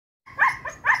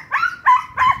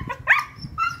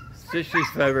Sishi's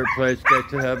favourite place, Gate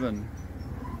to Heaven.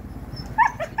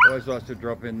 Always likes to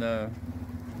drop in there.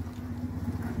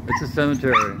 It's a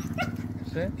cemetery.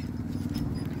 See?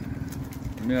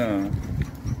 Yeah.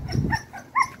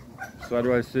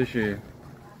 Sideways sushi.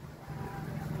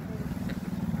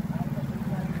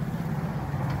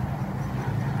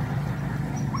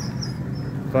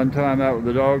 Fun time out with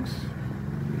the dogs.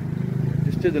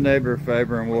 Just do the neighbour a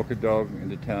favour and walk a dog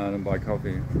into town and buy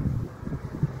coffee.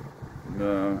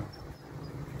 No.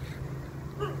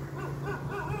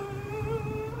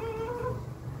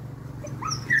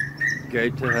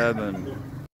 Gate to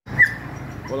Heaven.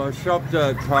 Well, I shopped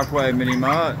at Parkway Mini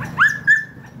Mart.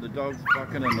 The dog's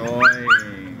fucking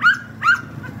annoying.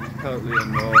 He's totally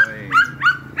annoying.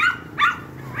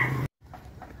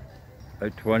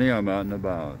 8:20, I'm out and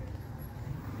about.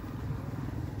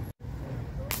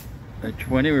 At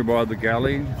 20 we bought the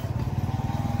galleon.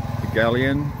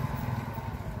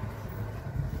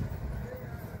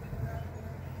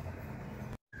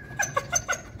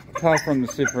 Apart from the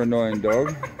super annoying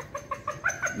dog,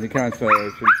 and you can't say I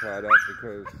shouldn't tie it up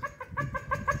because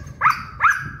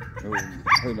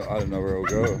I don't know where it'll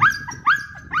go.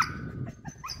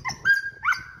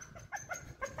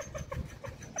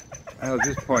 How's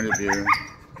this point of view?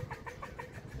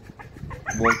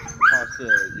 Walked past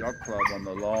the yacht club on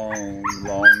the long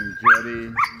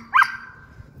jetty.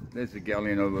 There's the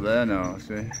galleon over there now,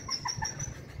 see?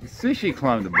 Sushi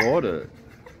climbed aboard it.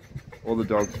 All the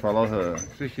dogs follow her.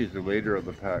 Sushi's the leader of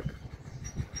the pack.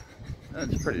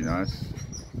 That's pretty nice.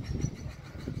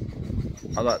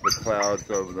 I like the clouds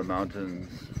over the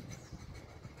mountains.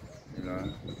 You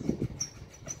know,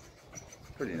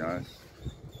 it's pretty nice.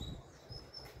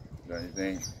 Don't you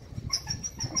think?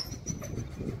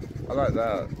 I like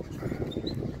that.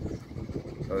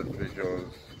 Those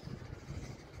visuals.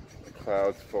 The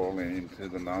clouds falling into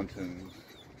the mountains.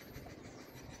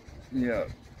 Yeah.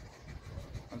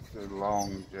 That's a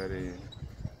long jetty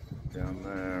down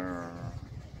there.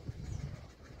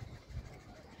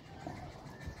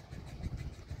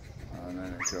 And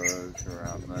then it goes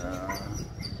around there.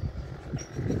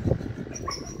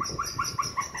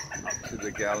 Up to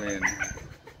the galleon.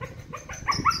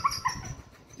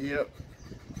 Yep.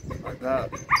 Like that.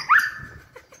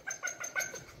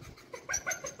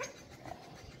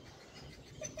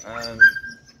 And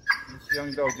this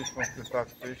young dog just wants to fuck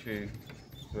sushi,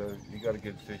 so you gotta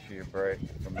give sushi a break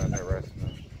from that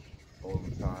harassment all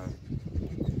the time.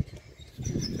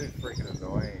 It's too freaking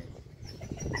annoying.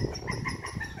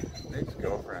 Needs a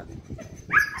girlfriend.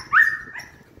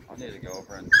 I need a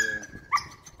girlfriend too.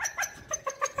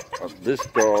 But this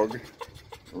dog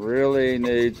really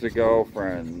needs a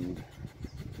girlfriend.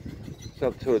 It's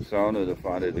up to its owner to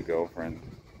find it a girlfriend.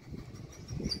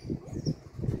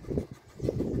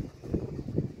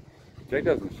 Jake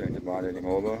doesn't seem to mind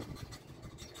anymore though.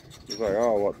 He's like,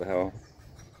 oh, what the hell.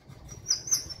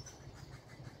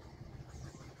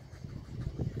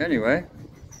 Anyway,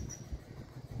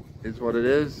 is what it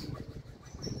is.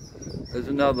 There's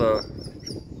another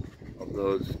of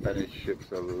those Spanish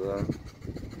ships over there.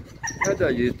 Had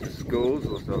they used to schools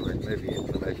or something, maybe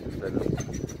information centers.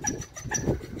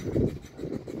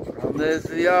 And there's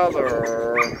the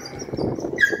other.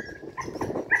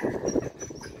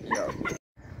 Yeah.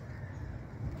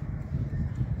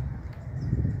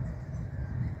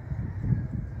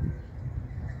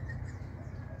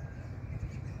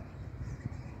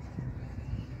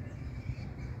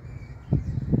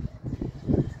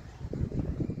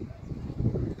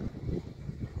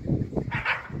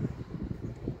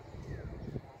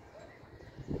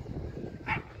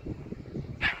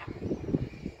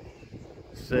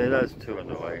 See, that's too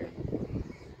annoying.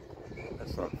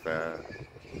 That's not fair.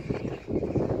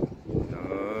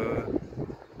 No.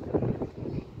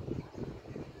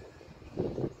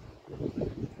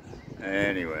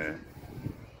 Anyway.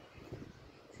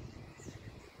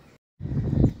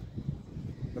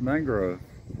 The mangrove.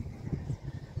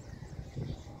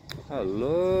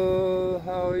 Hello,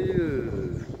 how are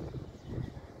you?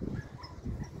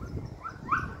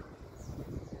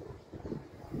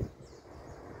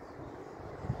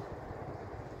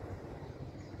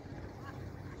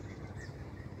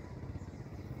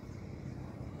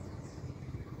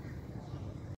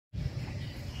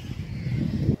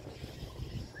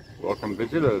 Welcome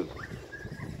visitors,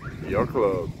 your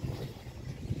club.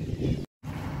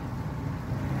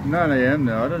 9 AM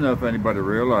now. I don't know if anybody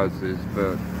realizes this,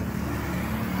 but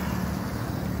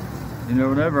you know,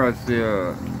 whenever I see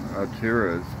a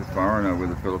tourist, a foreigner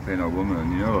with a Filipino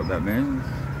woman, you know what that means?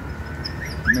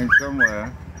 It means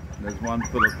somewhere there's one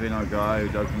Filipino guy who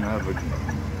doesn't have a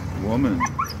woman.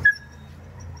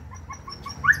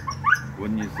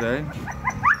 Wouldn't you say?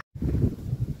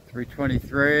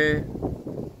 3:23.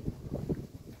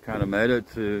 Kind of made it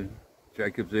to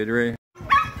Jacob's Eatery.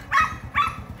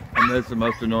 And there's the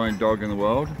most annoying dog in the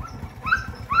world.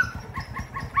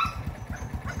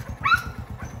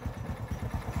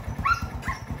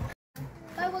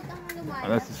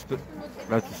 And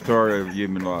that's the story of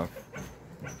human life.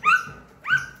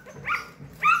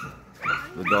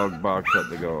 The dog barks at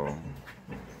the goal.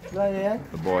 The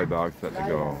boy barks at the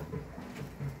goal.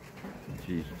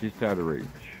 She's just out of reach.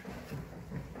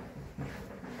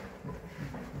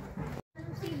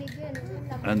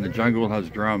 And the jungle has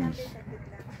drums.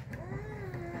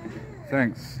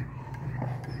 Thanks.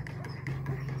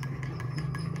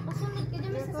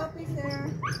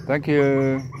 Thank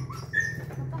you.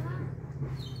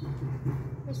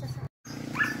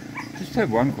 Just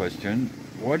have one question.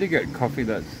 Why do you get coffee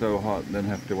that's so hot and then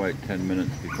have to wait 10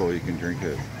 minutes before you can drink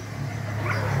it?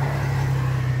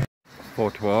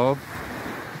 4:12.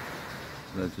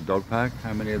 There's a dog pack.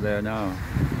 How many are there now?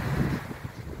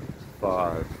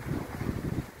 5.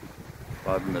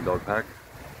 5 in the dog pack.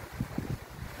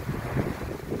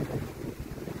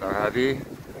 They're happy.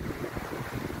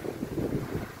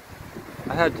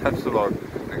 I had tapsilog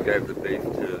and gave the beef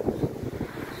to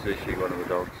Sushi, one of the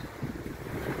dogs.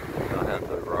 And I had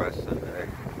the rice and egg.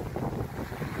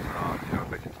 Oh, you're a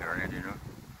vegetarian, you know.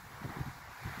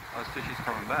 Oh, Sushi's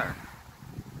coming back.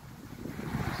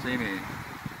 To see me.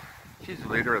 She's the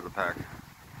leader of the pack.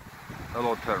 They'll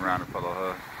all turn around and follow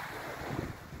her.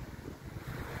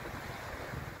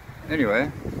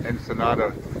 Anyway,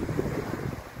 Encenada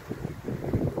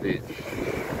Beach.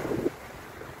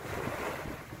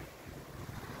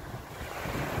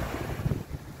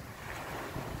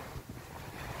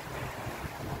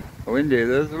 Windy,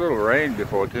 there's a little rain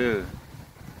before too.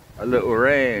 A little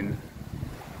rain.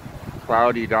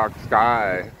 Cloudy, dark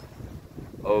sky.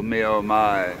 Oh me, oh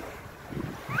my.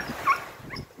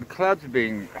 The clouds are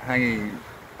being hanging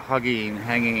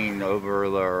over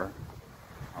the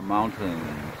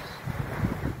mountains.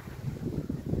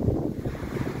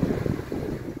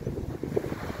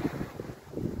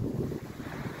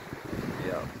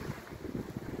 Yeah.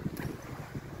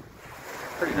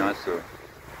 Pretty nice though.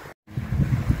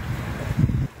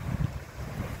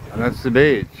 And that's the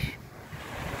beach.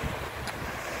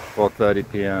 4:30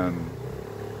 p.m.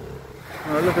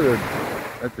 Oh, look at it.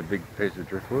 That's a big piece of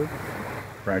driftwood.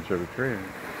 Branch of a tree.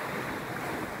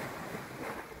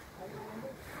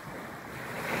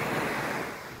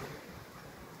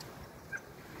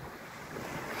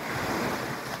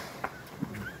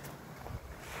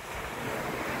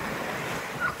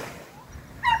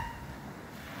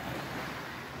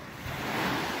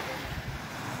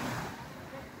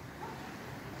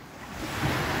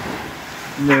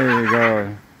 There you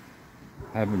go.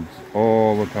 Happens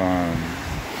all the time.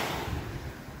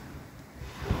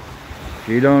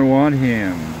 She don't want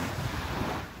him.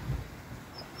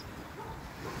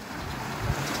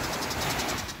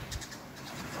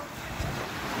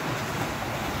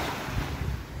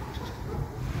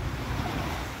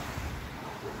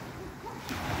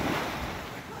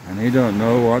 And he don't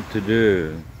know what to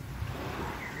do.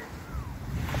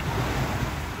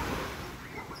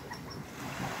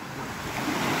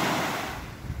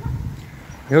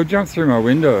 He'll jump through my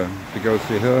window to go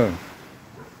see her.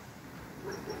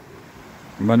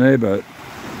 My neighbour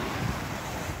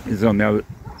is on the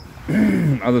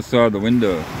other side of the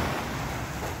window.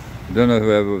 I don't know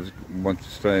whoever wants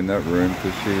to stay in that room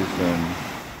because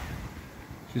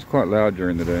she's quite loud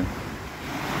during the day.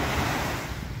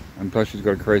 And plus she's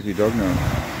got a crazy dog now.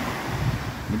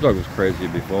 The dog was crazy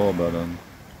before, but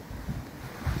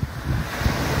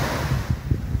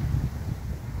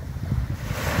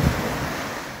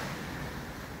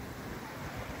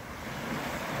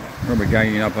probably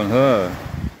ganging up on her.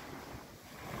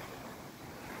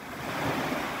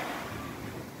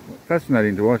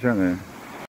 Fascinating to watch, aren't they?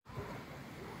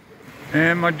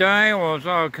 And my day was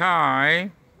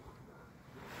okay.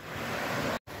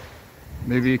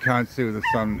 Maybe you can't see where the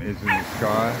sun is in the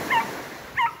sky,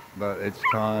 but it's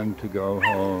time to go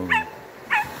home.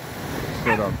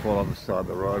 So don't fall off the side of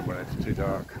the road when it's too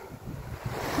dark.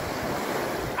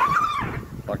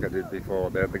 Like I did before.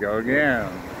 There we go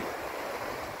again.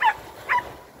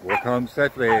 Walk home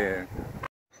safely.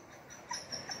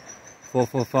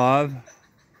 4:45.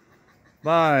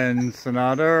 Bye,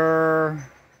 Encenada.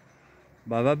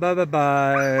 Bye, bye, bye, bye,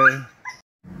 bye.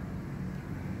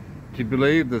 Do you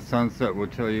believe the sunset will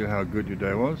tell you how good your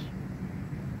day was?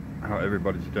 How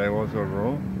everybody's day was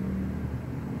overall?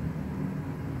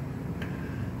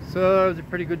 So, it was a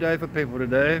pretty good day for people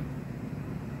today.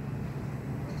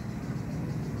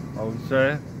 I would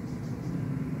say.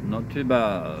 Not too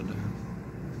bad.